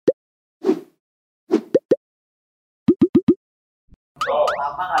Oh,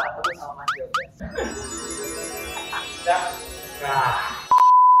 lama nggak ketemu sama Mas Yoga.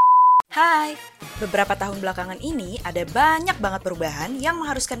 Hai, beberapa tahun belakangan ini ada banyak banget perubahan yang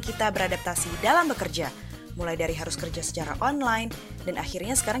mengharuskan kita beradaptasi dalam bekerja. Mulai dari harus kerja secara online, dan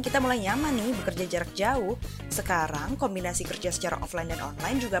akhirnya sekarang kita mulai nyaman nih bekerja jarak jauh. Sekarang kombinasi kerja secara offline dan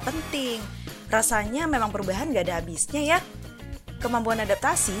online juga penting. Rasanya memang perubahan gak ada habisnya ya. Kemampuan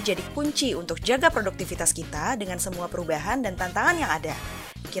adaptasi jadi kunci untuk jaga produktivitas kita dengan semua perubahan dan tantangan yang ada.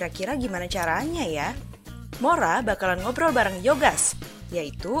 Kira-kira gimana caranya ya? Mora bakalan ngobrol bareng Yogas,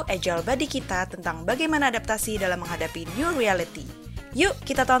 yaitu Agile Buddy kita tentang bagaimana adaptasi dalam menghadapi new reality. Yuk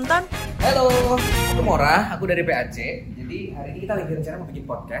kita tonton! Halo, aku Mora, aku dari PAC. Jadi hari ini kita lagi rencana mau bikin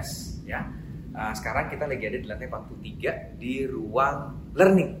podcast ya. Sekarang kita lagi ada di lantai 43 di ruang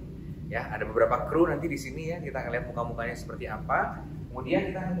learning. Ya, ada beberapa kru nanti di sini ya, kita akan lihat muka-mukanya seperti apa. Kemudian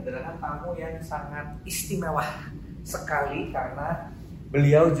kita akan kedatangan tamu yang sangat istimewa sekali karena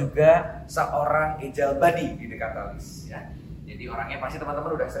beliau juga seorang Agile Buddy DKatalis ya. Jadi orangnya pasti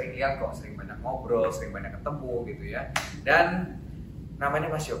teman-teman udah sering lihat kok, sering banyak ngobrol, sering banyak ketemu gitu ya. Dan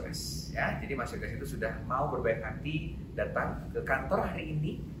namanya Mas Yogas ya. Jadi Mas Yogas itu sudah mau berbaik hati datang ke kantor hari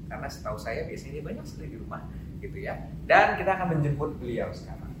ini karena setahu saya biasanya dia banyak sekali di rumah gitu ya. Dan kita akan menjemput beliau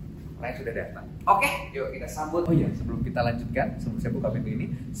sekarang. Yang sudah datang. Oke, yuk kita sambut. Oh iya, sebelum kita lanjutkan, sebelum saya buka pintu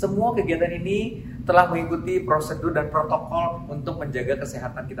ini, semua kegiatan ini telah mengikuti prosedur dan protokol untuk menjaga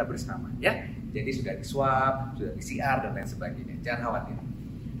kesehatan kita bersama, ya. Jadi sudah di swab, sudah PCR dan lain sebagainya. Jangan khawatir.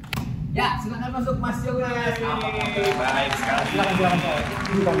 Ya, silakan masuk Mas Yoga. Baik sekali. Silakan.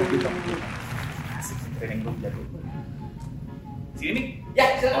 Asik training group jago. Sini.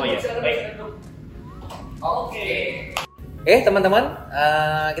 Ya, silakan. Oh iya, baik. Oke. Teman-teman,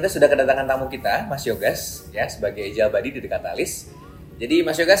 kita sudah kedatangan tamu kita, Mas Yogas, ya sebagai Agile Buddy DKatalis. Jadi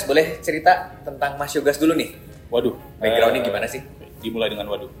Mas Yogas boleh cerita tentang Mas Yogas dulu nih. Waduh, backgroundnya gimana sih? Dimulai dengan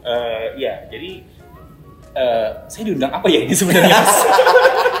waduh. Ya, jadi saya diundang apa ya ini sebenarnya, Mas?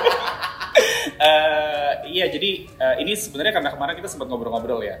 Iya, jadi ini sebenarnya karena kemarin kita sempat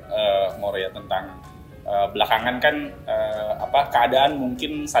ngobrol-ngobrol ya, Moro ya, tentang belakangan kan keadaan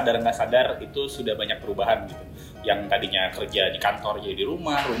mungkin sadar nggak sadar itu sudah banyak perubahan gitu. Yang tadinya kerja di kantor jadi di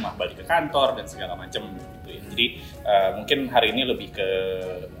rumah balik ke kantor dan segala macam gitu ya. Jadi mungkin hari ini lebih ke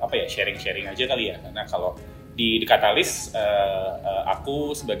sharing-sharing aja kali ya. Karena kalau di DKatalis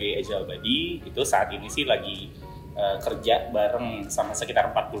aku sebagai Agile Buddy itu saat ini sih lagi kerja bareng sama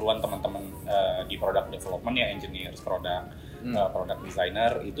sekitar 40-an teman-teman di product development ya, engineers product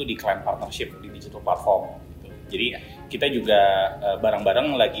designer itu di client partnership di digital platform gitu. Jadi kita juga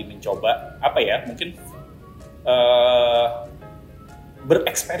bareng-bareng lagi mencoba mungkin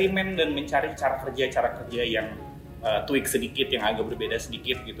bereksperimen dan mencari cara kerja yang tweak sedikit, yang agak berbeda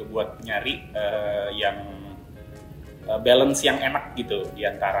sedikit gitu buat nyari yang balance yang enak gitu di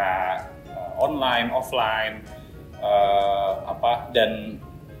antara online, offline, dan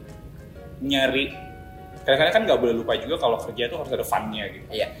nyari kadang-kadang kan nggak boleh lupa juga kalau kerja itu harus ada fun-nya gitu.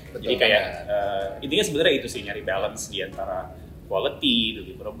 Iya, betul. Jadi kayak intinya sebenarnya itu sih, nyari balance di antara quality,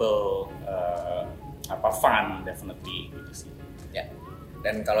 deliverable, fun, definitely gitu sih. Ya.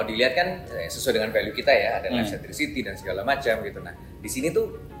 Dan kalau dilihat kan sesuai dengan value kita ya, ada life centricity dan segala macam gitu. Nah, di sini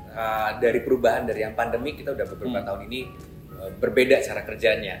tuh dari perubahan dari yang pandemi kita udah beberapa tahun ini berbeda cara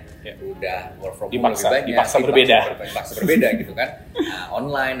kerjanya. Ya. Udah work from home lebih banyak, dipaksa berbeda gitu kan.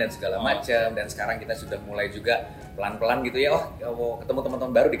 Online dan segala macam, dan sekarang kita sudah mulai juga pelan-pelan gitu ya, mau ketemu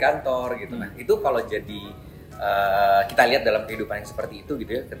teman-teman baru di kantor gitu. Nah, itu kalau jadi kita lihat dalam kehidupan yang seperti itu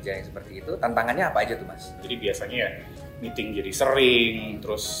gitu ya, kerja yang seperti itu, tantangannya apa aja tuh Mas? Jadi biasanya ya meeting jadi sering,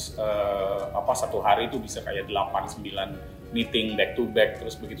 terus satu hari itu bisa kayak 8-9 meeting back to back,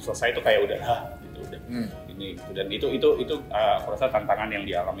 terus begitu selesai itu kayak udah ini gitu. Dan itu aku rasa tantangan yang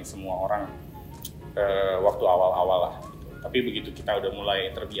dialami semua orang waktu awal-awal lah gitu. Tapi begitu kita udah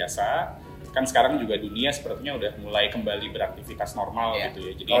mulai terbiasa, kan sekarang juga dunia sepertinya udah mulai kembali beraktivitas normal gitu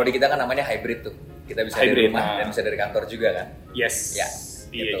ya. Jadi kalau di kita kan namanya hybrid tuh. Kita bisa dari rumah dan bisa dari kantor juga kan? Yes. Ya,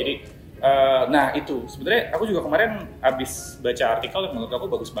 iya, gitu. jadi itu sebenarnya aku juga kemarin habis baca artikel yang menurut aku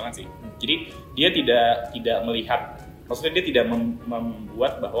bagus banget sih. Jadi dia tidak melihat, maksudnya dia tidak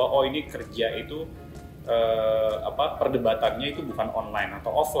membuat bahwa ini kerja itu perdebatannya itu bukan online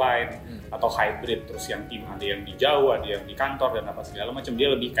atau offline atau hybrid, terus yang tim ada yang di jauh, ada yang di kantor dan apa segala macam.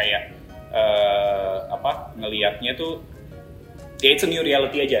 Dia lebih kayak ngelihatnya tuh ya it's a new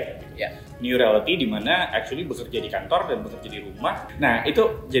reality aja. Yeah. New reality di mana actually bekerja di kantor dan bekerja di rumah. Nah,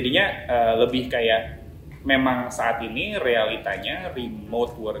 itu jadinya lebih kayak memang saat ini realitanya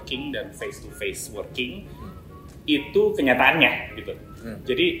remote working dan face to face working itu kenyataannya gitu.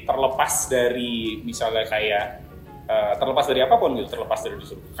 Jadi terlepas dari misalnya kayak terlepas dari apapun gitu, terlepas dari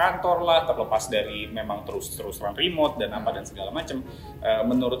disuruh ke kantor lah, terlepas dari memang terus-terusan remote dan apa dan segala macam.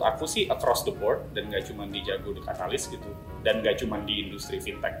 Menurut aku sih across the board, dan nggak cuma di Jago DKatalis gitu, dan nggak cuma di industri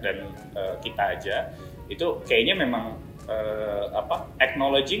fintech dan kita aja, itu kayaknya memang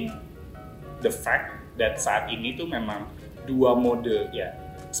acknowledging the fact that saat ini tuh memang dua mode ya,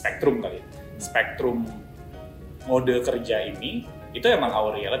 spektrum kali ya, spektrum mode kerja ini itu emang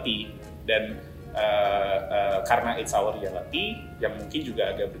our reality, dan karena it's our reality yang mungkin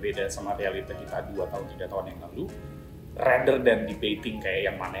juga agak berbeda sama realita kita 2 tahun 3 tahun yang lalu, rather than debating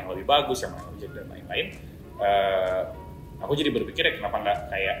kayak yang mana yang lebih bagus, yang mana yang lebih jelek dan lain-lain, aku jadi berpikir ya kenapa nggak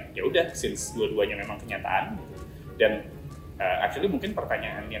kayak ya udah, since dua-duanya memang kenyataan gitu. Dan actually mungkin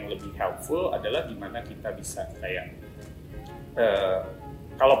pertanyaan yang lebih helpful adalah gimana kita bisa kayak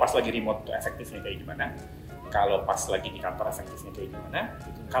kalau pas lagi remote tuh efektifnya kayak gimana, kalau pas lagi di kantor efektifnya kayak gimana,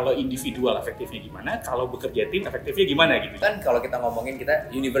 gitu. Kalau individual efektifnya gimana, kalau bekerja tim efektifnya gimana gitu. Kan kalau kita ngomongin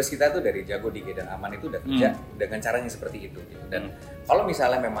universe kita tuh dari Jago, DK, dan Aman itu udah kerja dengan caranya seperti itu gitu. Dan kalau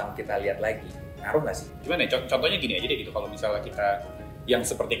misalnya memang kita lihat lagi, ngaruh nggak sih? Gimana ya? Contohnya gini aja deh gitu, kalau misalnya kita yang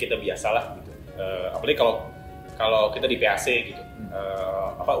seperti kita biasalah gitu, apalagi kalau kita di PAC gitu,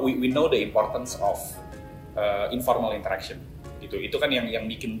 we know the importance of informal interaction gitu. Itu kan yang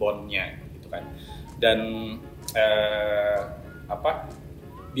bikin bondnya gitu kan. Dan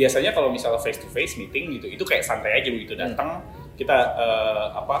biasanya kalau misalnya face to face meeting gitu, itu kayak santai aja begitu datang, kita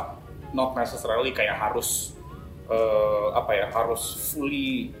not necessarily kayak harus harus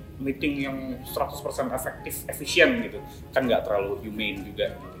fully meeting yang 100% efektif, efisien gitu, kan nggak terlalu humane juga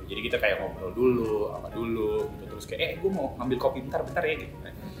gitu. Jadi kita kayak ngobrol dulu gitu, terus kayak gue mau ngambil kopi bentar ya gitu.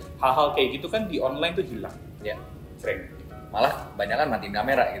 Hal-hal kayak gitu kan di online tuh hilang ya, sering. Malah banyak kan matiin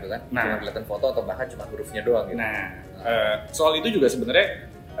kamera gitu kan, cuma kelihatan foto atau bahkan cuma hurufnya doang gitu. Soal itu juga sebenarnya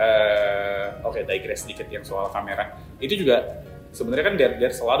digress sedikit yang soal kamera. Itu juga sebenarnya kan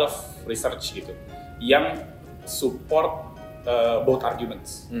there's a lot of research gitu yang support both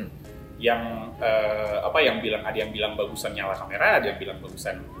arguments. Yang yang bilang, ada yang bilang bagusan nyala kamera, ada yang bilang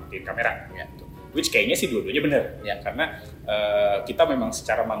bagusan matiin kamera gitu. Which kayaknya sih dua-duanya benar ya, karena kita memang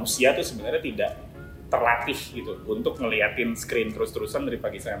secara manusia tuh sebenarnya tidak terlatih gitu untuk ngeliatin screen terus-terusan dari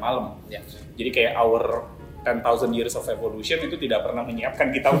pagi sampai malam. Ya. Jadi kayak our 10,000 years of evolution itu tidak pernah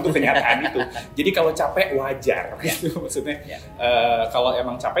menyiapkan kita untuk kenyataan itu. Jadi kalau capek wajar gitu maksudnya. Ya. Kalau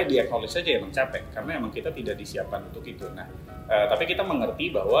emang capek di-acknowledge aja emang capek, karena emang kita tidak disiapkan untuk itu. Nah, tapi kita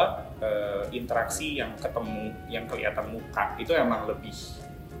mengerti bahwa interaksi yang ketemu, yang kelihatan muka itu emang lebih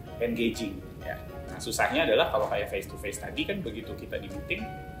engaging ya. Nah, susahnya adalah kalau kayak face to face tadi kan, begitu kita di meeting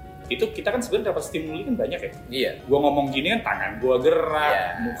itu kita kan sebenarnya dapat stimuli kan banyak ya. Iya. Gua ngomong gini kan tangan gua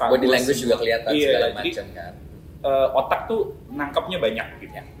gerak, muka body language juga kelihatan segala macam kan. Otak tuh nangkapnya banyak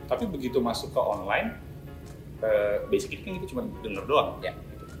gitu. Ya. Tapi begitu masuk ke online, basically kan itu cuma denger doang. Ya.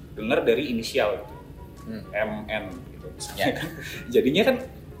 Gitu. Denger dari inisial gitu. MN gitu. Ya. Jadinya kan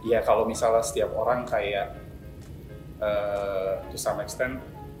ya kalau misalnya setiap orang kayak to some extent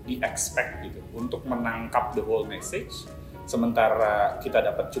di-expect gitu untuk menangkap the whole message, sementara kita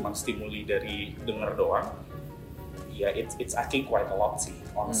dapat cuma stimuli dari denger doang, ya it's asking quite a lot sih,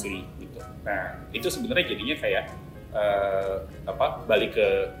 honestly gitu. Nah itu sebenarnya jadinya kayak balik ke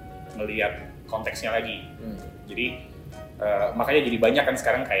ngelihat konteksnya lagi. Jadi makanya jadi banyak kan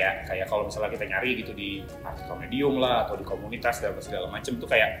sekarang kayak kalau misalnya kita nyari gitu di artikel Medium lah atau di komunitas dan segala macam tuh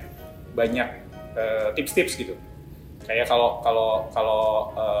kayak banyak tips-tips gitu. Kayak kalau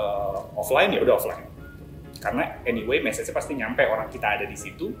offline ya udah offline. Karena anyway message-nya pasti nyampe, orang kita ada di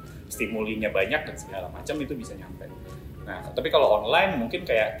situ, stimulinya banyak dan segala macam itu bisa nyampe. Nah, tapi kalau online mungkin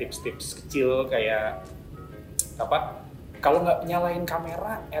kayak tips-tips kecil kayak kalau nggak nyalain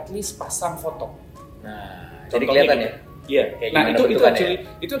kamera, at least pasang foto. Nah, jadi kelihatan gitu. Ya. Iya. Nah,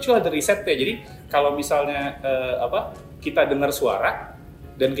 itu actually ada riset ya. Jadi kalau misalnya kita dengar suara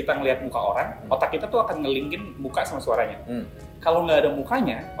dan kita ngelihat muka orang, otak kita tuh akan ngelingkin muka sama suaranya. Kalau nggak ada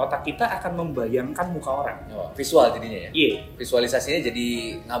mukanya, otak kita akan membayangkan muka orang. Visual jadinya ya? Iya. Visualisasinya jadi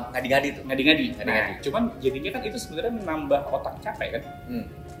ngadi-ngadi tuh. Ngadi-ngadi. Nah, cuman jadinya kan itu sebenarnya menambah otak capek kan.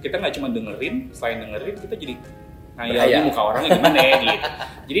 Kita nggak cuma dengerin, selain dengerin kita jadi ngayalin muka orangnya gimana ya gitu.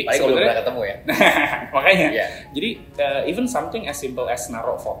 Jadi paling belum pernah ketemu ya. Makanya. Yeah. Jadi even something as simple as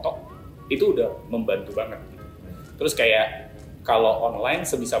naruh foto itu udah membantu banget. Terus kayak kalau online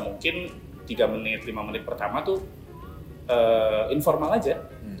sebisa mungkin 3 menit, 5 menit pertama tuh informal aja,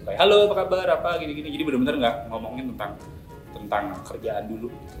 kayak halo apa kabar, apa gini-gini. Jadi benar-benar nggak ngomongin tentang kerjaan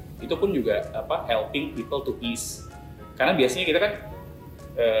dulu. Gitu. Itu pun juga helping people to ease. Karena biasanya kita kan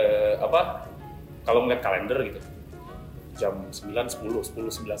kalau ngeliat kalender gitu, jam 9, 10,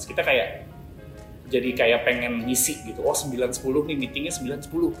 11 kita kayak jadi kayak pengen ngisi gitu. Oh 9.10 nih meetingnya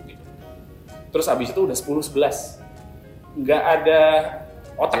 9.10 gitu. Terus abis itu udah 10.11. Nggak ada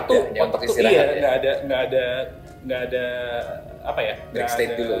otak tuh iya nggak ada apa ya? Break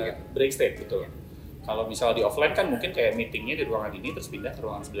state dulu gitu. Break state betul. Kalau misalnya di offline kan mungkin kayak meetingnya di ruangan ini terus pindah ke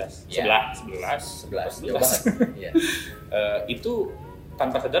ruangan 11. Iya. Itu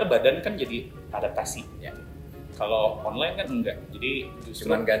tanpa sadar badan kan jadi adaptasi. Ya. Kalau online kan enggak. Jadi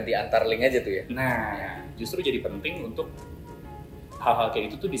justru cuman ganti antar link aja tuh ya. Nah, justru jadi penting untuk hal-hal kayak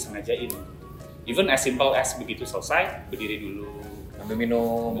itu tuh disengajain. Even as simple as begitu selesai, berdiri dulu, ambil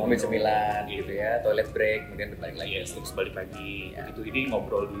minum, ambil cemilan gitu ya, toilet break, kemudian balik lagi. Yes, terus balik lagi. Ya. Gitu. Jadi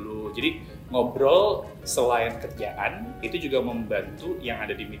ngobrol dulu. Jadi ngobrol selain kerjaan itu juga membantu yang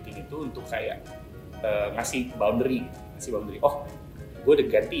ada di meeting itu untuk kayak ngasih boundary. Oh, gue udah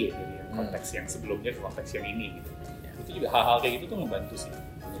ganti ya dari konteks yang sebelumnya ke konteks yang ini gitu. Ya. Itu juga hal-hal kayak gitu tuh membantu sih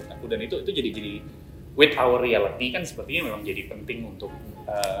menurut aku, dan itu jadi with our reality kan sepertinya memang jadi penting untuk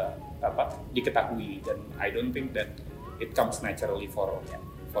diketahui, dan I don't think that it comes naturally for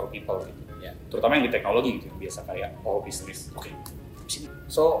people gitu. Ya. Terutama yang di teknologi gitu, biasa kayak bisnis. Oke.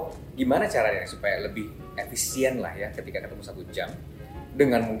 So, gimana caranya supaya lebih efisien lah ya ketika ketemu 1 jam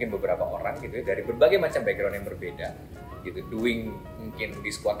dengan mungkin beberapa orang gitu ya dari berbagai macam background yang berbeda gitu, doing mungkin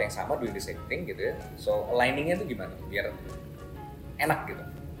di squad yang sama, doing the same thing gitu ya. So aligning-nya tuh gimana biar enak gitu?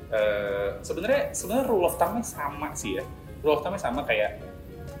 Sebenarnya rule of thumb-nya sama sih ya. Rule of thumb-nya sama kayak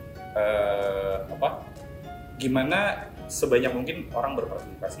gimana sebanyak mungkin orang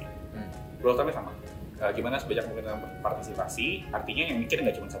berpartisipasi. Rule of thumb-nya sama. Gimana sebanyak mungkin orang berpartisipasi, artinya yang mikir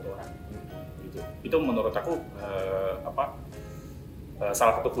nggak cuma 1 orang. Gitu. Itu menurut aku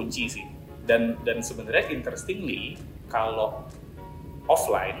salah satu kunci sih. Dan sebenarnya interestingly kalau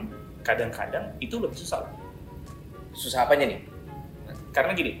offline kadang-kadang itu lebih susah. Susah apanya nih?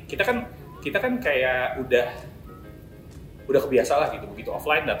 Karena gini, kita kan kayak udah kebiasa lah gitu, begitu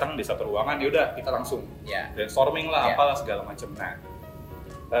offline datang di satu ruangan ya udah kita langsung brainstorming lah apalah segala macam. Nah,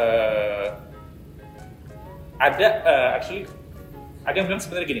 ada yang bilang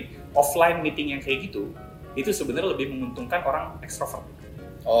sebenarnya gini, offline meeting yang kayak gitu itu sebenarnya lebih menguntungkan orang ekstrovert.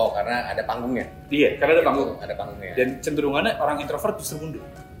 Oh, karena ada panggungnya. Iya, karena ada panggung. Ada panggungnya. Dan cenderungannya orang introvert justru mundur.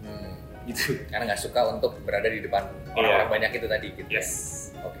 Gitu. Karena nggak suka untuk berada di depan orang-orang banyak itu tadi. Gitu. Yes.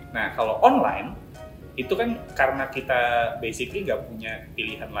 Oke. Nah, kalau online itu kan karena kita basically nggak punya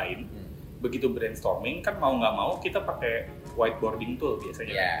pilihan lain. Begitu brainstorming kan mau nggak mau kita pakai whiteboarding tool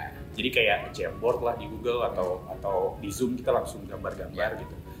biasanya. Kan? Jadi kayak Jamboard lah di Google atau di Zoom kita langsung gambar-gambar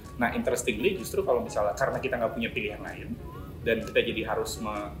gitu. Nah, interestingly justru kalau misalnya karena kita nggak punya pilihan lain dan kita jadi harus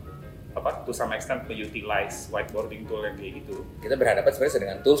to some extent utilize whiteboarding tool yang kayak gitu. Kita berhadapan sebenarnya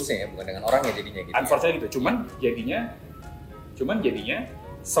dengan toolsnya ya, bukan dengan orangnya jadinya gitu. Unfortunately gitu. Cuman jadinya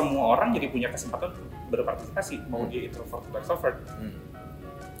semua orang jadi punya kesempatan berpartisipasi, mau dia introvert atau extrovert.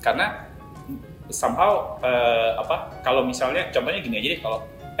 Karena somehow kalau misalnya contohnya gini aja deh, kalau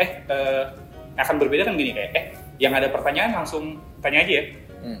akan berbeda kan gini kayak yang ada pertanyaan langsung tanya aja ya.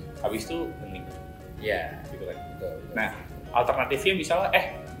 Habis itu hening. Iya, gitu kan. Betul. Nah, alternatifnya misalnya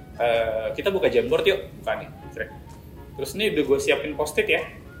kita buka Jamboard yuk, buka nih. Terus ini udah gue siapin post-it ya.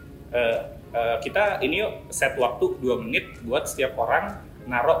 Kita ini yuk set waktu 2 menit buat setiap orang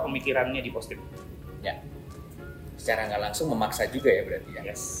naruh pemikirannya di post-it. Ya. Secara nggak langsung memaksa juga ya berarti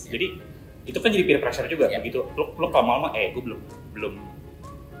ya. Yes. Ya. Jadi itu kan jadi peer pressure juga begitu. Lo lama-lama gue belum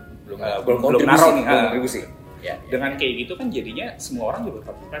naruh nih. Kontribusi. Ya. Dengan kayak gitu kan jadinya semua orang juga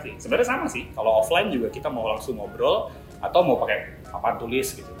berpartisipasi. Sebenarnya sama sih. Kalau offline juga kita mau langsung ngobrol atau mau pakai papan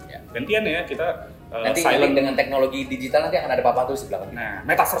tulis gitu. Ya. Gantian ya kita nanti silent dengan teknologi digital nanti akan ada papan tulis di belakang. Nah,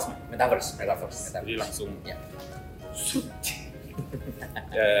 metaverse. Jadi langsung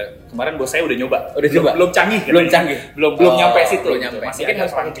kemarin bos saya udah nyoba. Belum canggih. Belum nyampe situ. Masih kan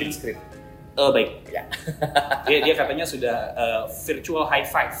harus pakai green screen. Baik. Ya. dia katanya sudah virtual high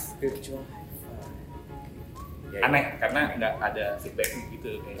five. Ya, aneh karena nggak ada feedback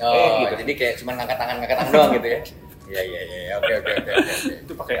gitu. Gitu. Jadi kayak cuma ngangkat tangan doang gitu ya. Iya. Oke.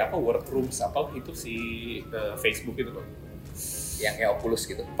 Itu pakai apa? Workrooms apa? Itu si Facebook itu loh. Yang kayak Oculus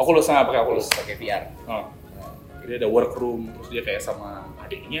gitu. Pakai Oculus. Pakai VR. Jadi ada workroom, terus dia kayak sama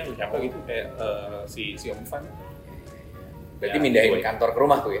adiknya atau siapa gitu kayak si Om Ivan. Berarti mindahin kantor ke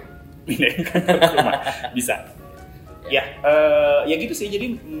rumah tuh ya? Mindahin kantor ke rumah bisa. Ya gitu sih.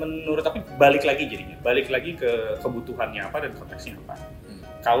 Jadi menurut aku balik lagi ke kebutuhannya apa dan konteksnya apa.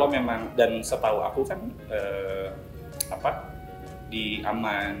 Kalau memang, dan setahu aku kan di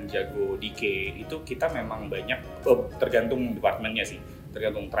Aman, Jago, DK itu kita memang banyak tergantung departemennya sih,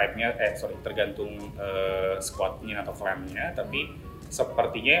 tergantung tribe-nya, tergantung squad-nya atau clan-nya, tapi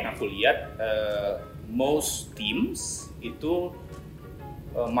sepertinya yang aku lihat most teams itu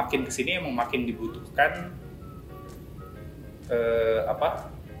makin kesini emang makin dibutuhkan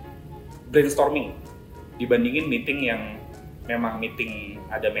brainstorming dibandingin meeting yang memang meeting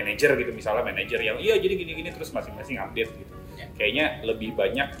ada manajer gitu, misalnya manajer yang iya jadi gini-gini terus masing-masing update gitu. Kayaknya lebih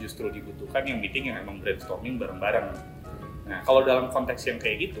banyak justru dibutuhkan yang meeting yang emang brainstorming bareng-bareng. Nah, kalau dalam konteks yang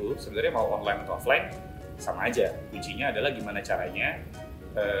kayak gitu, sebenarnya mau online atau offline sama aja. Kuncinya adalah gimana caranya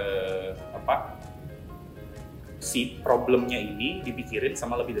si problemnya ini dipikirin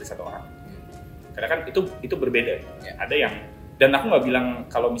sama lebih dari satu orang. Karena kan itu berbeda. Ada yang, dan aku nggak bilang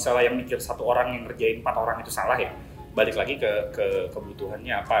kalau misalnya yang mikir satu orang yang ngerjain 4 orang itu salah ya. Balik lagi ke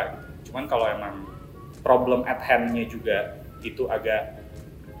kebutuhannya apa. Cuman kalau emang problem at hand-nya juga itu agak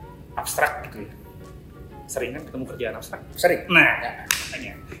abstrak gitu ya. Sering kan ketemu kerjaan abstrak? Sering. Nah,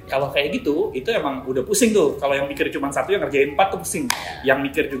 makanya kalau kayak gitu, itu emang udah pusing tuh. Kalau yang mikir cuma satu, yang ngerjain 4 tuh pusing. Yang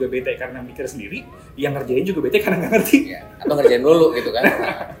mikir juga bete karena mikir sendiri, yang ngerjain juga bete karena nggak ngerti. Atau ngerjain dulu gitu kan.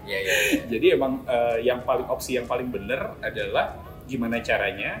 Jadi emang opsi yang paling benar adalah gimana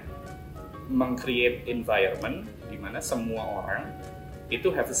caranya meng-create environment di mana semua orang itu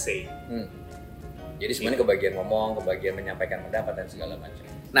have a say. Jadi semuanya kebagian ngomong, kebagian menyampaikan pendapat dan segala macam.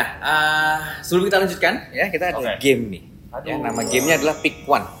 Nah, sebelum kita lanjutkan ya, kita ada game nih. Ya, nama gamenya adalah Pick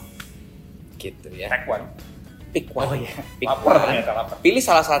One. Gitu ya. Pick One. Oh iya. Lapar. Pilih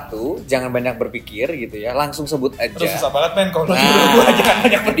salah satu, jangan banyak berpikir gitu ya, langsung sebut aja. Terus susah banget men kalau gue jangan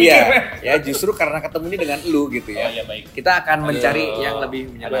banyak berpikir. Ya justru karena ketemunya dengan lu gitu ya. Oh iya baik. Kita akan mencari yang lebih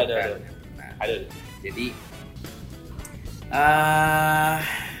menyenangkan. Ada. Jadi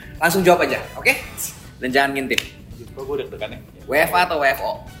langsung jawab aja, oke? Dan jangan ngintip. Kok gue deg-degan ya? WFA atau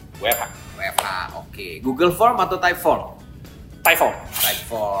WFO? WFA, oke. Google Form atau Type Form? Type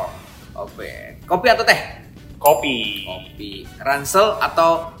Form, oke. Kopi atau teh? Kopi. Ransel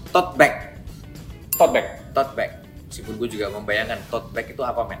atau tote bag? Tote bag. Meskipun gue juga membayangkan tote bag itu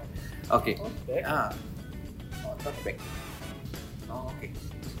apa, men? Oke. Tote bag. Tote bag. Oke.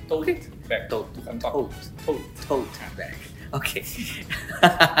 Tote bag. Bukan Tote bag. Oke.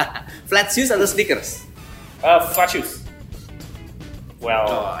 Flat shoes atau sneakers? Flat shoes. Well.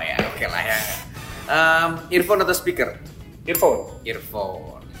 Oh ya, oke lah ya. Earphone atau speaker?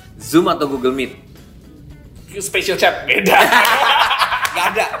 Earphone. Zoom atau Google Meet? Spatial chat beda. Gak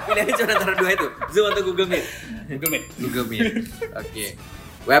ada. Pilihannya cuma antara dua itu. Zoom atau Google Meet? Google Meet. Oke.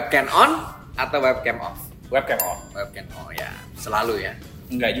 Webcam on atau webcam off? Webcam on ya. Selalu ya.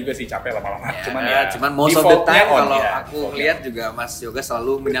 Enggak juga sih, capek lama-lama. Ya, cuman most of the time kalau aku lihat juga Mas Yoga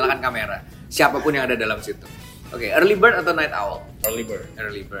selalu menyalakan kamera. Siapapun yang ada dalam situ. Oke, early bird atau night owl? Early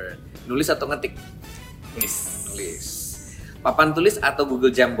bird. Nulis atau ngetik? Nulis. Papan tulis atau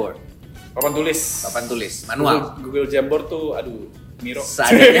Google Jamboard? Papan tulis. Manual. Google Jamboard tuh, aduh, Miro.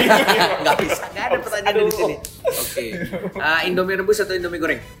 Seadanya. Nggak bisa, nggak ada pertanyaan di sini. Oke. Indomie rebus atau Indomie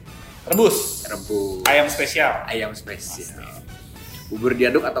goreng? Rebus. Ayam spesial. Bubur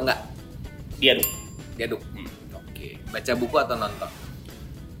diaduk atau enggak? Diaduk. Oke. Baca buku atau nonton?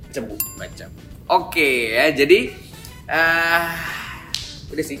 Baca. Oke ya, jadi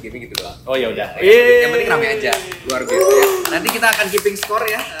udah sih game gitu doang. Oh ya udah. Yang penting rame aja, luar biasa ya. Nanti kita akan keeping score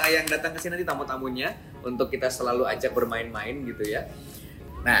ya, yang datang ke sini nanti tamu-tamunya untuk kita selalu ajak bermain-main gitu ya.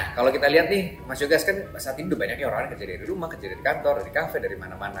 Nah, kalau kita lihat nih, Mas Yogas kan saat ini udah banyaknya orang kerja dari rumah, kerja dari kantor, dari kafe, dari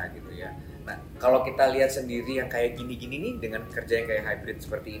mana-mana gitu ya. Nah, kalau kita lihat sendiri yang kayak gini-gini nih, dengan kerja yang kayak hybrid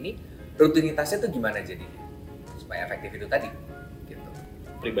seperti ini, rutinitasnya tuh gimana jadinya? Supaya efektif itu tadi, gitu.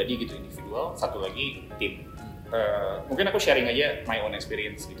 Pribadi gitu, individual, satu lagi tim. Mungkin aku sharing aja my own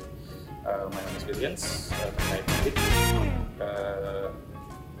experience gitu. Terkait hybrid.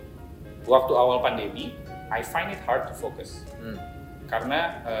 Waktu awal pandemi, I find it hard to focus.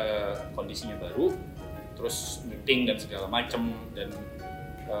 Karena kondisinya baru, terus meeting dan segala macem, dan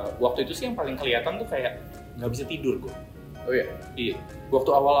waktu itu sih yang paling kelihatan tuh kayak nggak bisa tidur gue. Oh iya? Iya.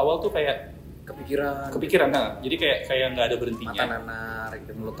 Waktu awal-awal tuh kayak kepikiran, nah. Jadi kayak nggak ada berhentinya. Mata nanar,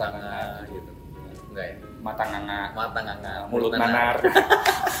 mulut nanar gitu. Enggak ya? Mata nganga, mulut nanar.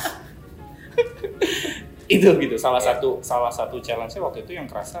 Itu gitu. Salah satu challenge-nya waktu itu yang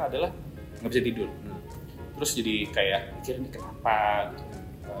kerasa adalah nggak bisa tidur. Terus jadi kayak mikir ini kenapa gitu.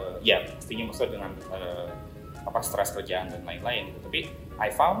 Ya pastinya maksudnya dengan stres kerjaan dan lain-lain gitu. Tapi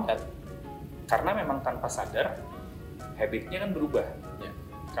I found that karena memang tanpa sadar habitnya kan berubah.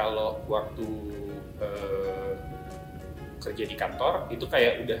 Kalau waktu kerja di kantor itu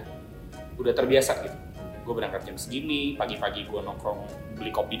kayak udah terbiasa gitu. Gue berangkat jam segini, pagi-pagi gue nongkrong beli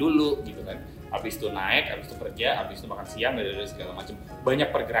kopi dulu gitu kan. Habis itu naik, habis itu kerja, habis itu makan siang dan segala macam. Banyak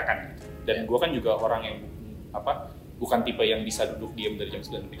pergerakan gitu. Dan gue kan juga orang yang bukan tipe yang bisa duduk diam dari jam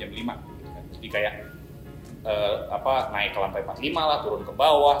 9 sampai jam 5 gitu kan. Jadi kayak naik ke lantai 45 lah, turun ke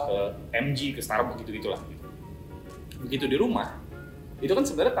bawah, ke MG, ke Starbucks gitu-gitulah gitu. Begitu di rumah, itu kan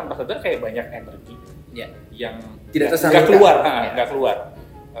sebenarnya tanpa sadar kayak banyak energi yang tidak nggak keluar.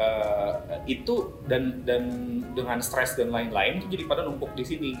 Itu dan dengan stres dan lain-lain itu jadi pada numpuk di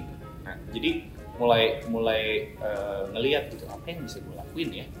sini. Nah, jadi mulai ngelihat gitu apa yang bisa gue lakuin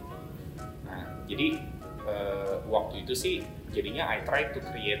ya. Nah, jadi waktu itu sih jadinya I try to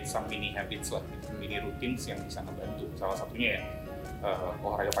create some mini habits lah, mini routines yang bisa ngebantu. Salah satunya ya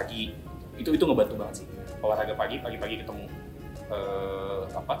olahraga pagi. Itu ngebantu banget sih. Olahraga pagi ketemu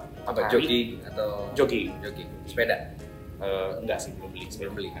atau jogging atau jogging sepeda. Enggak sih, belum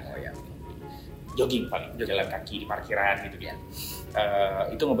beli. Oh ya. Jogging paling, jalan kaki di parkiran gitu ya.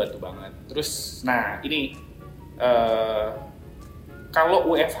 Itu ngebantu banget. Terus, nah ini kalau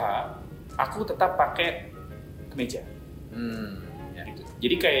WFH, aku tetap pakai kemeja. Gitu.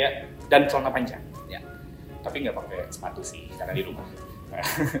 Jadi kayak dan celana panjang. Ya. Tapi nggak pakai sepatu sih, karena di rumah.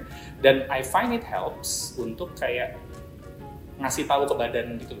 Dan I find it helps untuk kayak ngasih tahu ke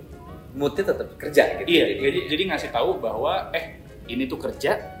badan gitu loh. Moodnya tetap kerja gitu. Iya, jadi ngasih tahu bahwa ini tuh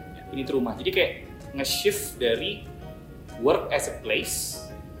kerja, ini tuh rumah. Jadi kayak nge-shift dari work as a place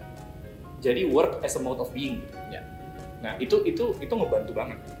jadi work as a mode of being. Ya. Nah, itu ngebantu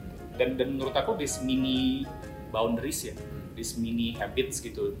banget. Dan menurut aku this mini boundaries ya, this mini habits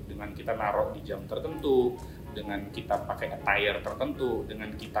gitu, dengan kita naruh di jam tertentu, dengan kita pakai attire tertentu,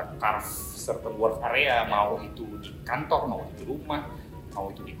 dengan kita carve certain work area, mau itu di kantor, mau itu di rumah, mau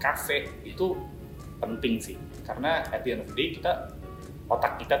itu di cafe, itu penting sih. Karena at the end of the day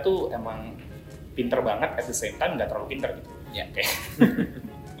otak kita tuh emang pinter banget, at the same time nggak terlalu pinter gitu. Ya, kayak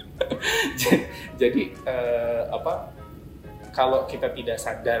jadi kalau kita tidak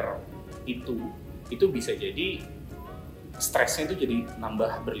sadar itu bisa jadi stresnya itu jadi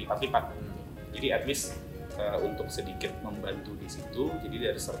nambah berlipat-lipat. Jadi at least untuk sedikit membantu di situ, jadi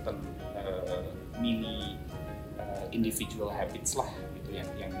dari certain mini individual habits lah gitu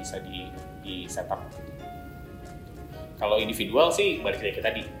yang bisa di setup. Kalau individual sih balik lagi ke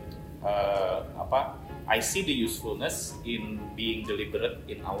tadi, I see the usefulness in being deliberate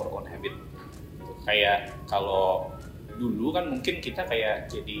in our own habit. Kayak kalau dulu kan mungkin kita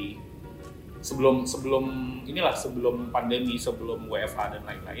kayak jadi sebelum pandemi, sebelum WFH dan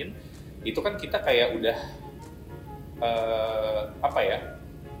lain-lain, itu kan kita kayak udah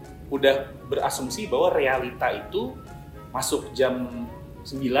udah berasumsi bahwa realita itu masuk jam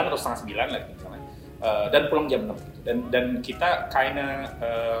 9 atau setengah 9 lah misalnya, dan pulang jam 6 gitu. Dan kita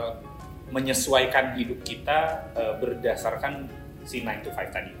menyesuaikan hidup kita berdasarkan si 9 to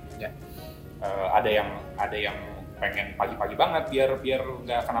 5 tadi. Ya. Ada yang pengen pagi-pagi banget biar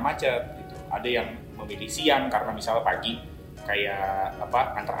nggak kena macet gitu. Ada yang memilih siang karena misalnya pagi kayak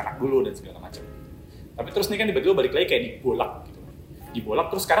antar anak dulu dan segala macam. Tapi terus nih kan tiba-tiba balik lagi kayak dibolak gitu. Dibolak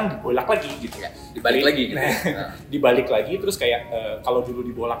terus sekarang dibolak lagi gitu ya. Dibalik lagi gitu. Dibalik lagi terus kayak kalau dulu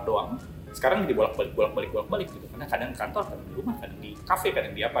dibolak doang, sekarang dibolak balik gitu. Karena kadang kantor, kadang di rumah, kadang di kafe,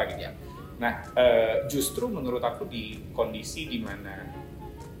 kadang di apa gitu ya. Nah, justru menurut aku di kondisi di mana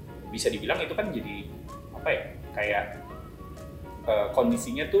bisa dibilang itu kan jadi kayak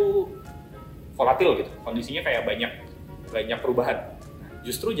kondisinya tuh volatil gitu. Kondisinya kayak banyak perubahan. Nah,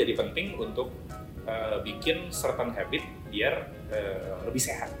 justru jadi penting untuk bikin certain habit biar lebih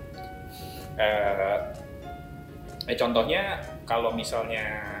sehat. Contohnya kalau misalnya,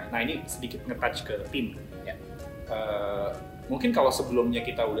 nah ini sedikit nge-touch ke tim ya. Mungkin kalau sebelumnya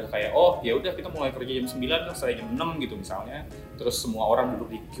kita udah kayak ya udah kita mulai kerja jam 9 terus saya jam 6 gitu misalnya, terus semua orang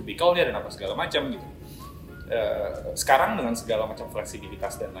duduk di cubicle-nya dan apa segala macam gitu. Sekarang dengan segala macam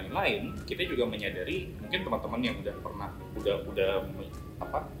fleksibilitas dan lain-lain, kita juga menyadari, mungkin teman-teman yang udah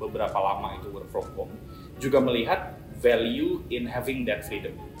beberapa lama itu work from home juga melihat value in having that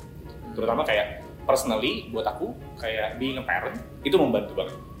freedom. Terutama kayak personally buat aku kayak being a parent itu membantu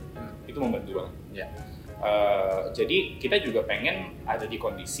banget. Ya. Jadi kita juga pengen ada di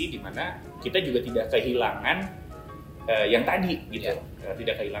kondisi di mana kita juga tidak kehilangan yang tadi gitu.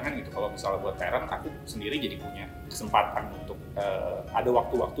 Tidak kehilangan gitu. Kalau misalnya buat parent, aku sendiri jadi punya kesempatan untuk ada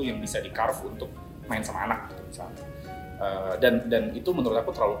waktu-waktu yang bisa di-carve untuk main sama anak gitu misalnya. Dan itu menurut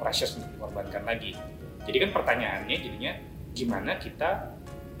aku terlalu precious untuk dikorbankan lagi. Jadi kan pertanyaannya jadinya gimana kita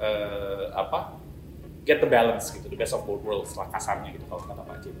get the balance gitu, the best of both worlds lah kasarnya gitu kalau kata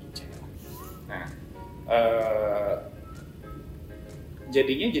Pak Jenny. Nah,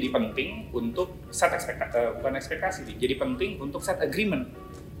 jadinya jadi penting untuk set ekspektasi, jadi penting untuk set agreement,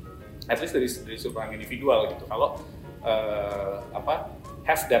 at least dari sudut pandang individual gitu. Kalau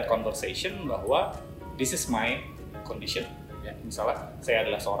have that conversation bahwa this is my condition. Ya, misalnya saya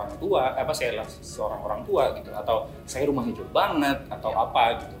adalah seorang orang tua gitu, atau saya rumahnya jauh banget atau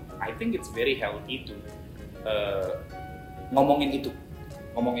apa gitu. I think it's very healthy to ngomongin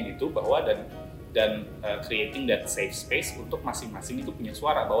itu bahwa dan creating that safe space untuk masing-masing itu punya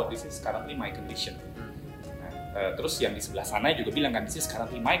suara bahwa this is currently my condition. Terus yang di sebelah sana juga bilang kan, this is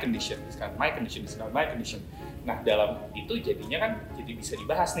currently my condition, this is currently my condition, this is currently my condition. Nah, dalam itu jadinya kan jadi bisa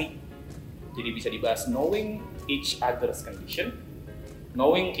dibahas nih. Jadi bisa dibahas knowing each other's condition,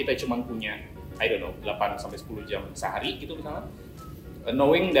 knowing kita cuma punya, 8 sampai 10 jam sehari gitu misalnya.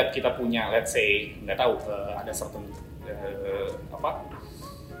 Knowing that kita punya, let's say, ada certain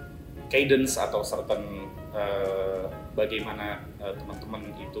cadence atau certain bagaimana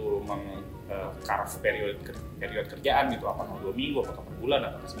teman-teman itu carve periode kerjaan gitu, apakah 2 minggu, apakah per bulan,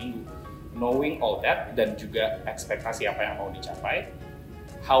 atau seminggu. Knowing all that dan juga ekspektasi apa yang mau dicapai,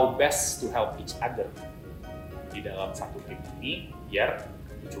 how best to help each other di dalam satu tim ini biar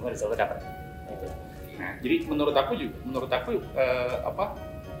ujungnya resultnya dapat. Gitu. Nah, jadi menurut aku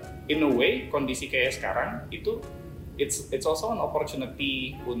in a way kondisi kayak sekarang itu it's also an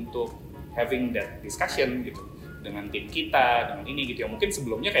opportunity untuk having that discussion gitu dengan tim kita, dengan ini gitu, yang mungkin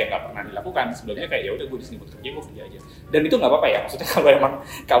sebelumnya kayak nggak pernah dilakukan. Sebelumnya kayak ya udah gue di sini buat kerja, gue kerja aja, dan itu nggak apa-apa ya, maksudnya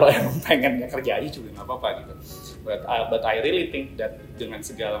kalau emang pengen kerja aja juga nggak apa-apa gitu. But I really think that dengan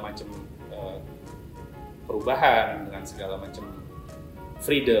segala macam perubahan, dengan segala macam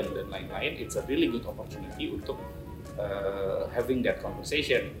freedom dan lain-lain, it's a really good opportunity untuk having that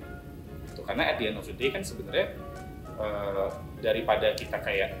conversation. Gitu. Karena at the end of the day kan sebenarnya daripada kita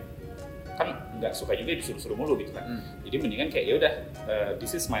kayak kan nggak suka juga disuruh-suruh mulu gitu kan. Jadi mendingan kayak ya udah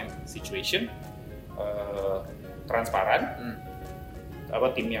this is my situation, transparan.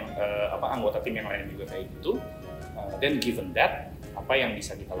 Anggota tim yang lain juga kayak gitu. Then given that, apa yang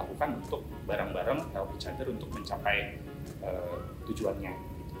bisa kita lakukan untuk bareng-bareng help each other untuk mencapai tujuannya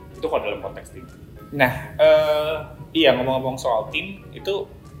gitu. Itu kalau dalam konteks tim. Nah, ngomong-ngomong soal tim itu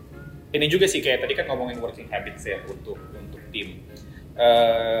ini juga sih, kayak tadi kan ngomongin working habits ya untuk tim.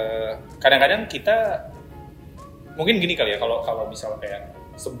 Kadang-kadang kita mungkin gini kali ya, kalau misalnya kayak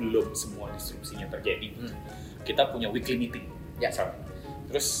sebelum semua disrupsinya terjadi, kita punya weekly meeting ya misalnya.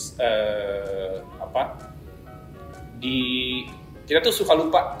 Terus kita tuh suka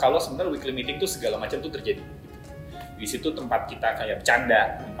lupa kalau sebenarnya weekly meeting tuh segala macam tuh terjadi. Di situ tempat kita kayak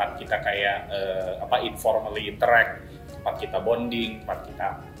bercanda, tempat kita kayak informally interact, tempat kita bonding, tempat kita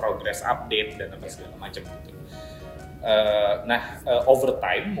progress update dan segala macam gitu. Over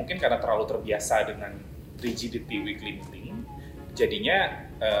time mungkin karena terlalu terbiasa dengan rigidity weekly meeting, jadinya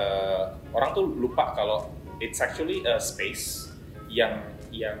orang tuh lupa kalau it's actually a space yang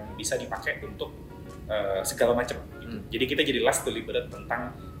bisa dipakai untuk segala macam gitu. Jadi kita jadi less deliberate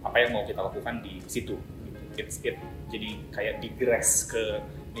tentang apa yang mau kita lakukan di situ gitu. Jadi kayak digress ke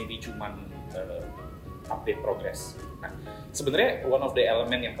maybe cuman update progress. Nah, sebenarnya one of the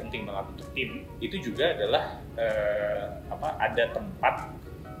element yang penting banget untuk tim itu juga adalah ada tempat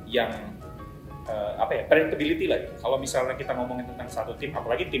yang predictability lah gitu. Kalau misalnya kita ngomongin tentang satu tim,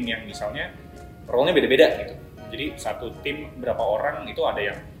 apalagi tim yang misalnya role-nya beda-beda gitu. Jadi satu tim berapa orang itu ada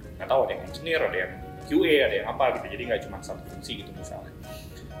yang nggak tahu, ada yang engineer, ada yang QA, ada yang apa gitu. Jadi nggak cuma satu fungsi gitu misalnya.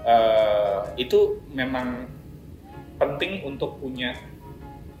 Itu memang penting untuk punya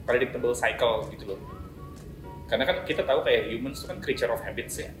predictable cycle gitu loh. Karena kan kita tahu kayak humans itu kan creature of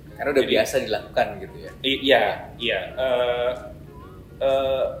habits ya. Karena udah biasa dilakukan gitu ya. Iya.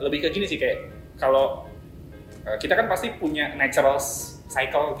 Lebih ke gini sih, kayak kalau kita kan pasti punya natural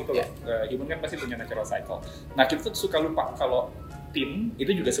cycle gitu loh. Human kan pasti punya natural cycle. Nah, kita tuh suka lupa kalau tim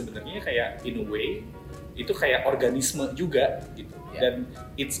itu juga sebenarnya kayak in a way itu kayak organisme juga gitu. Dan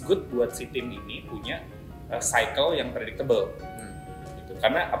it's good buat si tim ini punya cycle yang predictable. Gitu.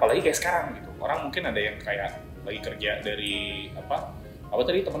 Karena apalagi kayak sekarang gitu. Orang mungkin ada yang kayak lagi kerja dari apa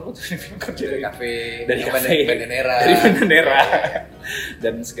tadi temen lu kerja dari kafe, dari Bandanera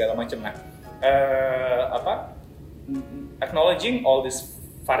dan segala macam. Nah, acknowledging all this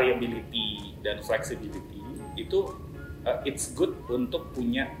variability dan flexibility itu it's good untuk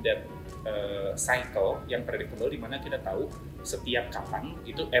punya that cycle yang predictable, di mana kita tahu setiap kapan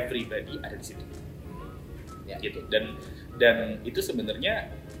itu everybody ada di situ. Gitu. Dan itu sebenarnya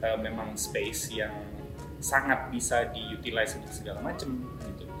memang space yang sangat bisa diutilize untuk segala macam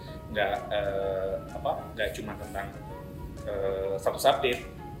gitu. Nggak cuma tentang status update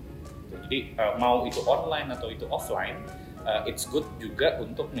gitu. Jadi mau itu online atau itu offline, it's good juga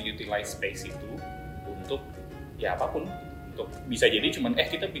untuk mengutilize space itu untuk ya apapun. Untuk bisa jadi cuman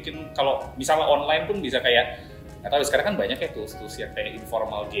kita bikin, kalau misalnya online pun bisa kayak nggak tahu, sekarang kan banyak ya tools yang kayak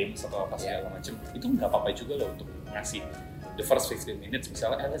informal games atau apa segala macam. Itu nggak apa-apa juga loh untuk ngasih the first 15 minutes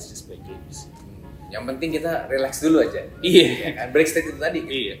misalnya, let's just play games. Yang penting kita relax dulu aja. Iya. Ya kan? Break state itu tadi.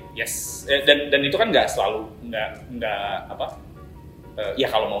 Gitu. Iya, yes. Dan itu kan nggak selalu nggak apa? Ya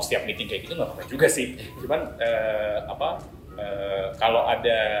kalau mau setiap meeting kayak gitu nggak apa-apa juga sih. Cuman kalau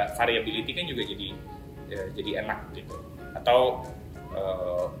ada variability kan juga jadi enak gitu. Atau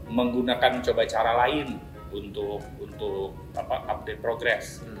menggunakan coba cara lain untuk update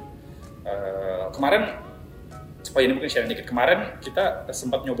progress. Kemarin supaya ini mungkin share dikit, kemarin kita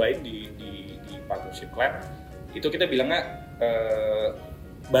sempat nyobain di partnership lab itu kita bilangnya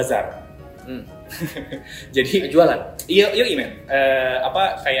bazar. Jadi jualan. Iya men.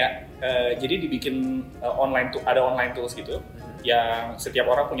 Jadi dibikin ada online tools gitu. Yang setiap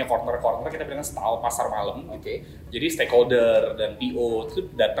orang punya corner kita bilangnya stall pasar malam. Oke. Jadi stakeholder dan PO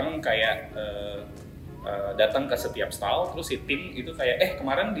itu datang datang ke setiap stall, terus si tim itu kayak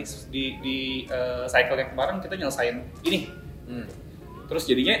kemarin di cycle yang kemarin kita nyelesain ini. Terus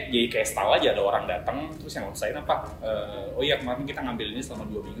jadinya jadi kayak stall aja, ada orang datang terus yang nyelesain apa? Oh iya kemarin kita ngambil ini selama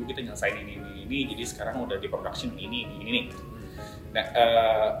 2 minggu kita nyelesain ini, jadi sekarang udah di production ini. Nah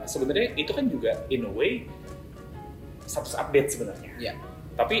sebenarnya itu kan juga in a way status update sebenarnya. Yeah.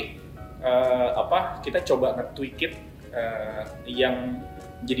 Tapi kita coba nge-tweak it yang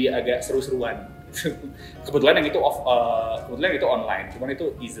jadi agak seru-seruan. Kebetulan yang itu online, cuman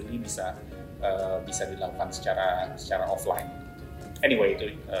itu easily bisa dilakukan secara offline. Anyway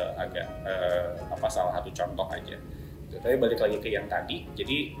itu agak salah satu contoh aja. Tapi balik lagi ke yang tadi,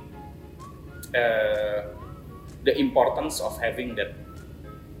 jadi the importance of having that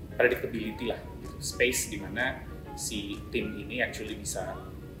predictability lah, gitu. Space di mana si tim ini actually bisa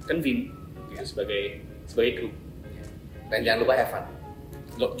convene gitu, sebagai grup. Dan jangan lupa have fun.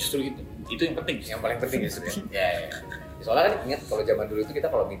 Loh, justru itu yang penting. Yang paling penting justru. Ya. Soalnya kan ingat kalau zaman dulu itu kita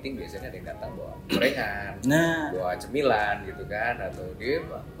kalau meeting biasanya ada yang datang bawa gorengan, bawa cemilan gitu kan, atau dia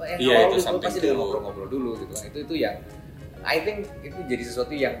itu pasti dia ngobrol-ngobrol dulu gitu kan. Itu yang I think itu jadi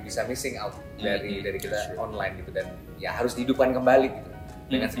sesuatu yang bisa missing out dari kita online gitu, dan ya harus dihidupkan kembali gitu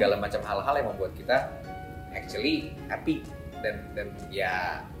dengan segala macam hal-hal yang membuat kita actually happy dan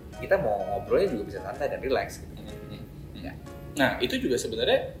ya kita mau ngobrolnya juga bisa santai dan relax gitu. Ya. Nah itu juga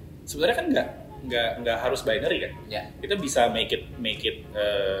sebenarnya kan nggak harus binary kan? Ya. Kita bisa make it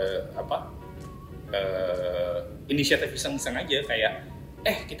inisiatif iseng-iseng aja kayak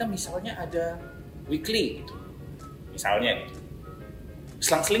kita misalnya ada weekly gitu. Misalnya gitu.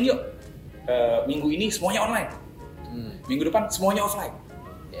 Selang-seling yuk. Minggu ini semuanya online. Minggu depan semuanya offline.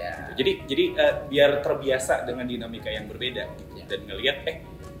 Ya. Jadi biar terbiasa dengan dinamika yang berbeda gitu. Dan ngelihat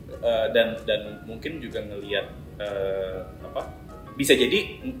dan mungkin juga ngelihat bisa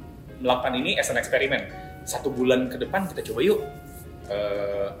jadi melakukan ini as an eksperimen. 1 bulan ke depan kita coba yuk.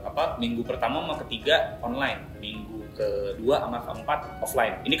 Minggu pertama sama ketiga online, minggu kedua sama keempat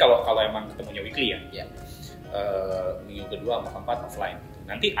offline. Ini kalau emang ketemunya weekly ya. Minggu kedua sama keempat offline.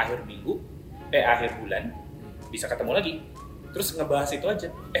 Nanti akhir bulan bisa ketemu lagi. Terus ngebahas itu aja.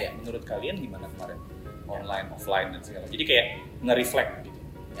 Menurut kalian gimana kemarin? Online, offline dan segala. Jadi kayak nge-reflect gitu.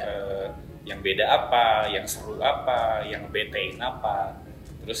 Yang beda apa, yang seru apa, yang betein apa.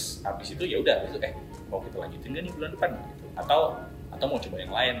 Terus abis itu ya udah mau kita lanjutin nggak nih bulan depan gitu. Atau mau coba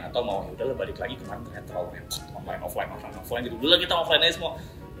yang lain, atau mau ya udahlah balik lagi kemarin ternyata terlalu online offline gitu. Dulu kita offline aja semua.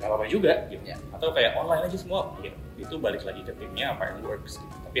 Nggak apa-apa juga gitu. Atau kayak online aja semua gitu. Itu balik lagi ke timnya apa yang works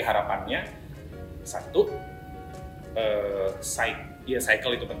gitu. Tapi harapannya satu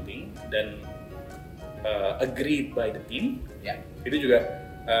cycle itu penting, dan agreed by the team itu juga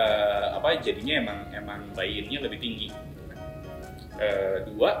jadinya emang buy-in-nya lebih tinggi.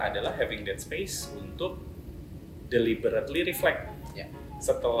 2 adalah having that space untuk deliberately reflect.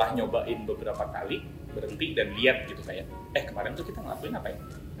 Setelah nyobain beberapa kali, berhenti dan lihat gitu kayak kemarin tuh kita ngelakuin apa ya?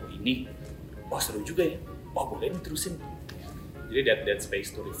 Ini seru juga ya. Boleh nih terusin. Jadi that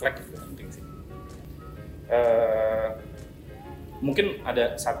space to reflect itu penting sih. Mungkin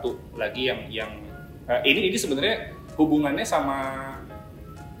ada satu lagi yang ini sebenarnya hubungannya sama,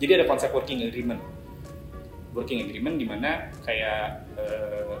 jadi ada konsep working agreement di mana kayak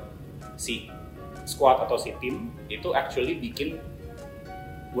si squad atau si tim itu actually bikin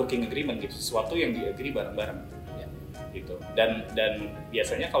working agreement gitu, sesuatu yang di-agree bareng-bareng gitu. Dan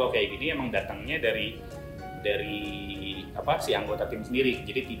biasanya kalau kayak gini emang datangnya dari si anggota tim sendiri,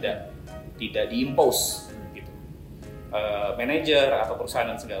 jadi tidak diimpose gitu. Manager atau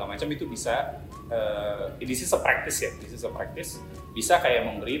perusahaan dan segala macam itu bisa this is a practice bisa kayak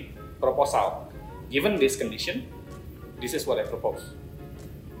memberi proposal, given this condition this is what I propose.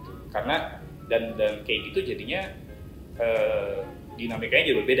 Karena dan kayak gitu jadinya dinamikanya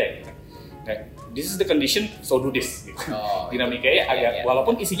jadi berbeda gitu. Nah, this is the condition, so do this. Gitu. Dinamikanya agak,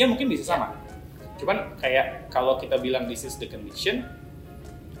 walaupun isinya mungkin bisa sama. Cuman kayak kalau kita bilang this is the condition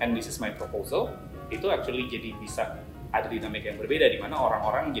and this is my proposal, itu actually jadi bisa ada dinamika yang berbeda di mana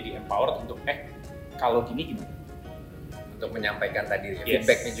orang-orang jadi empowered untuk kalau gini gimana? Untuk menyampaikan tadi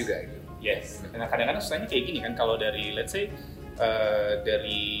feedbacknya juga gitu. Yes. Nah kadang-kadang susahnya kayak gini kan kalau dari let's say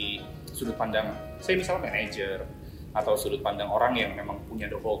dari sudut pandang saya misalnya manager atau sudut pandang orang yang memang punya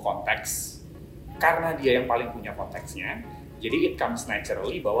the whole context, karena dia yang paling punya konteksnya, jadi it comes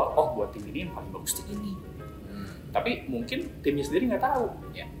naturally bahwa buat tim ini yang paling bagus tuh ini. Tapi mungkin timnya sendiri nggak tahu,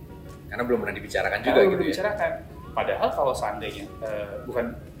 ya. Karena belum pernah dibicarakan juga gitu. Belum dibicarakan. Padahal kalau seandainya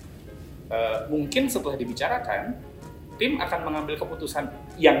mungkin setelah dibicarakan, tim akan mengambil keputusan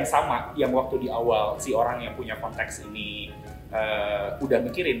yang sama yang waktu di awal si orang yang punya konteks ini udah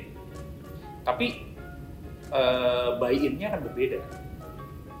mikirin. Tapi buy-in-nya akan berbeda.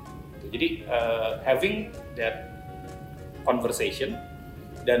 Jadi having that conversation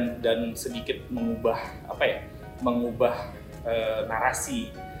dan sedikit mengubah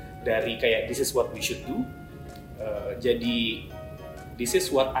narasi dari kayak this is what we should do, jadi this is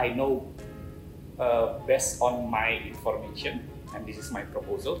what I know based on my information and this is my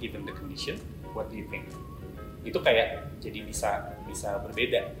proposal given the condition, what do you think? Itu kayak jadi bisa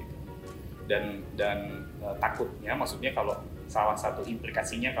berbeda gitu. Dan takutnya, maksudnya kalau salah satu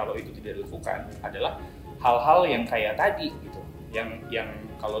implikasinya kalau itu tidak dilakukan adalah hal-hal yang kayak tadi gitu, yang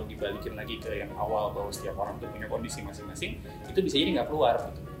kalau dibalikin lagi ke yang awal bahwa setiap orang tuh punya kondisi masing-masing, itu bisa jadi nggak keluar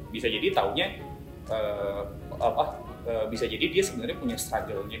gitu. Bisa jadi taunya bisa jadi dia sebenarnya punya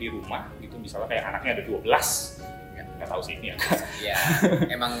struggle-nya di rumah gitu, misalnya kayak anaknya ada 12, nggak tahu sih ini ya.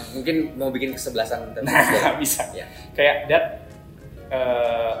 Emang mungkin mau bikin kesebelasan tentu. Bisa ya. Kayak that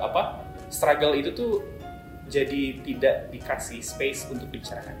struggle itu tuh jadi tidak dikasih space untuk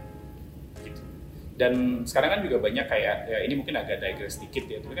dibicarakan gitu. Dan sekarang kan juga banyak kayak, ya ini mungkin agak digress dikit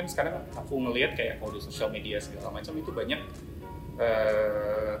ya, tapi kan sekarang aku ngelihat kayak kalau di sosial media segala macam itu banyak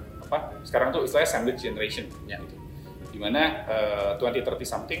sekarang tuh istilahnya sandwich generation ya, gitu. Dimana 20-30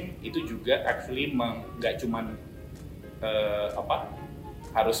 something itu juga actually nggak cuman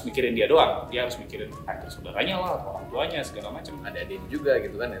harus mikirin dia doang, dia harus mikirin antara saudaranya lah, atau orang tuanya segala macam. Ada adik juga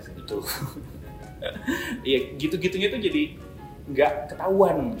gitu kan ya segitu. Iya, gitu-gitunya tuh jadi nggak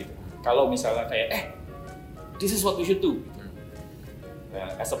ketahuan gitu. Kalau misalnya kayak this is what we should do.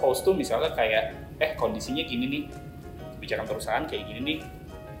 As opposed to misalnya kayak kondisinya gini nih, kebijakan perusahaan kayak gini nih,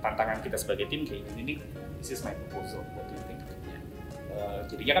 tantangan kita sebagai tim kayak gini nih, this is my proposal, what do you think?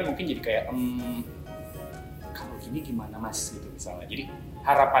 Jadinya kan mungkin jadi kayak kalau gini gimana mas gitu misalnya. Jadi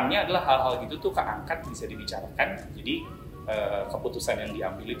harapannya adalah hal-hal gitu tuh keangkat, bisa dibicarakan, jadi keputusan yang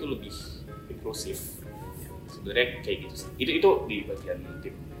diambil itu lebih inklusif. Sebenarnya kayak gitu sih. Itu di bagian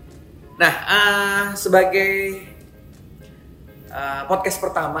tim. Nah, sebagai podcast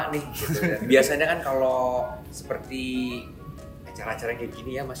pertama nih gitu, dan biasanya kan kalau seperti acara-acara kayak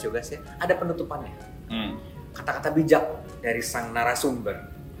gini ya Mas Yogas ya, ada penutupannya. Kata-kata bijak dari sang narasumber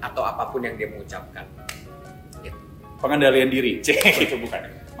atau apapun yang dia mengucapkan. Pengendalian diri, itu bukan.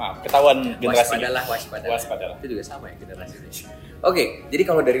 Maaf, ketahuan generasi. Waspadalah. Itu juga sama ya generasi. Oke, jadi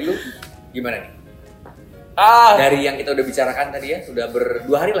kalau dari lu gimana nih? Dari yang kita udah bicarakan tadi ya, sudah 2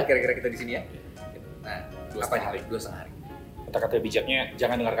 hari lah kira-kira kita di sini ya. Nah, 2,5 hari. Kata-kata bijaknya,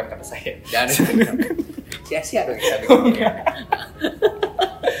 jangan dengarkan kata saya. Jangan. Sia-sia dong kita bikin ya.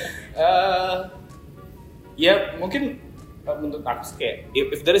 Ya mungkin menurut aku sih kayak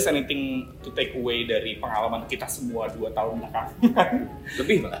if there is anything to take away dari pengalaman kita semua 2 tahun belakangan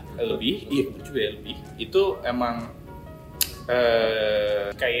lebih iya betul juga ya, lebih itu emang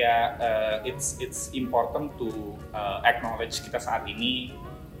it's important to acknowledge kita saat ini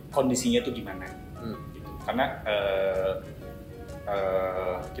kondisinya tuh gimana gitu. Karena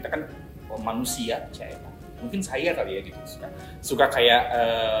kita kan manusia, mungkin saya kali ya gitu, suka kayak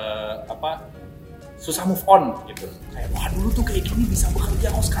susah move on gitu, kayak wah dulu tuh kayak gini bisa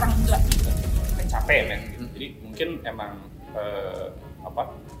bekerja, kok sekarang enggak gitu. Kan capek men gitu. Jadi mungkin emang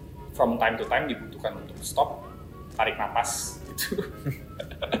from time to time dibutuhkan untuk stop, tarik napas gitu.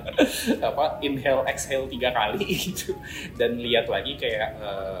 Inhale exhale 3 kali gitu, dan lihat lagi kayak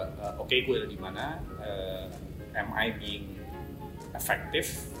oke, gue ada di mana, am I being effective,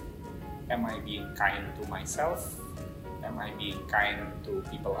 am I being kind to myself, am I being kind to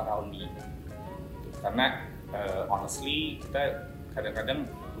people around me. Karena honestly kita kadang-kadang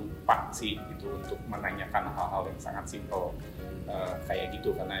lupa sih gitu untuk menanyakan hal-hal yang sangat simple. kayak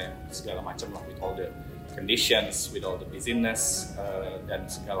gitu, karena segala macam lah, with all the conditions, with all the busyness, dan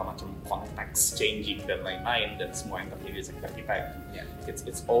segala macam konteks changing dan lain-lain, dan semua yang terjadi di sekitar kita ya.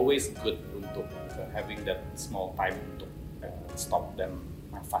 It's always good untuk having that small time untuk stop dan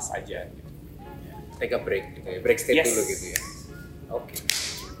nafas aja gitu. Take a break, break state dulu gitu ya.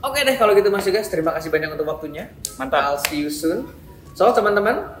 Oke deh kalau gitu Mas Yoga, terima kasih banyak untuk waktunya. Mantap. I'll see you soon. So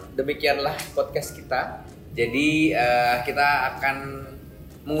teman-teman, demikianlah podcast kita. Jadi kita akan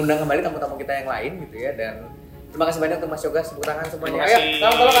mengundang kembali tamu-tamu kita yang lain gitu ya, dan terima kasih banyak untuk Mas Yoga, tepuk tangan semuanya. Ayo,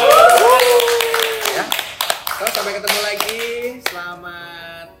 tolong. Ya. So, sampai ketemu lagi.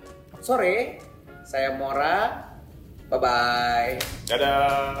 Selamat sore. Saya Mora. Bye bye.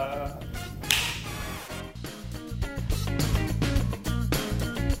 Dadah.